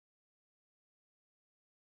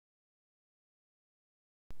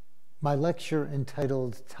My lecture,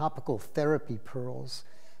 entitled Topical Therapy Pearls,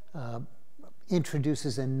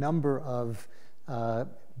 introduces a number of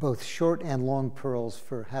both short and long pearls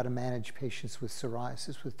for how to manage patients with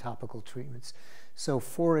psoriasis with topical treatments. So,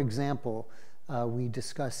 for example, we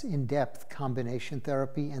discuss in-depth combination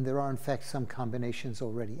therapy, and there are in fact some combinations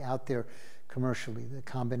already out there commercially. The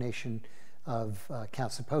combination of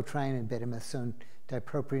calcipotriene and betamethasone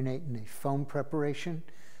dipropionate in a foam preparation,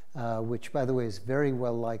 which, by the way, is very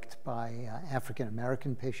well liked by African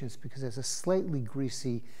American patients because it has a slightly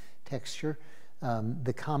greasy texture.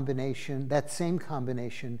 The combination, that same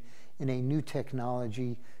combination in a new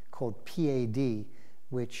technology called PAD,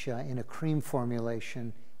 which in a cream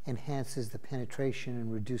formulation enhances the penetration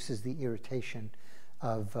and reduces the irritation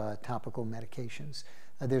of topical medications.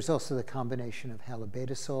 There's also the combination of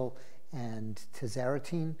halobetasol and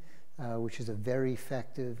tazarotene, which is a very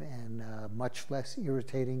effective and much less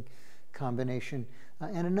irritating combination.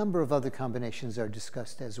 And a number of other combinations are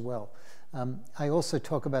discussed as well. I also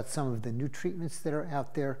talk about some of the new treatments that are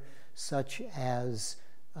out there, such as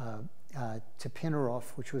tapinarof,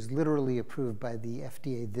 which was literally approved by the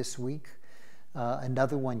FDA this week.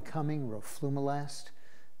 Another one coming, roflumilast.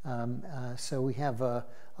 So we have a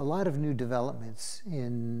lot of new developments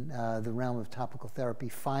in the realm of topical therapy,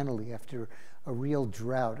 finally, after a real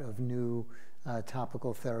drought of new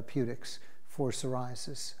topical therapeutics for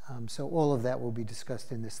psoriasis. So all of that will be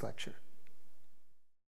discussed in this lecture.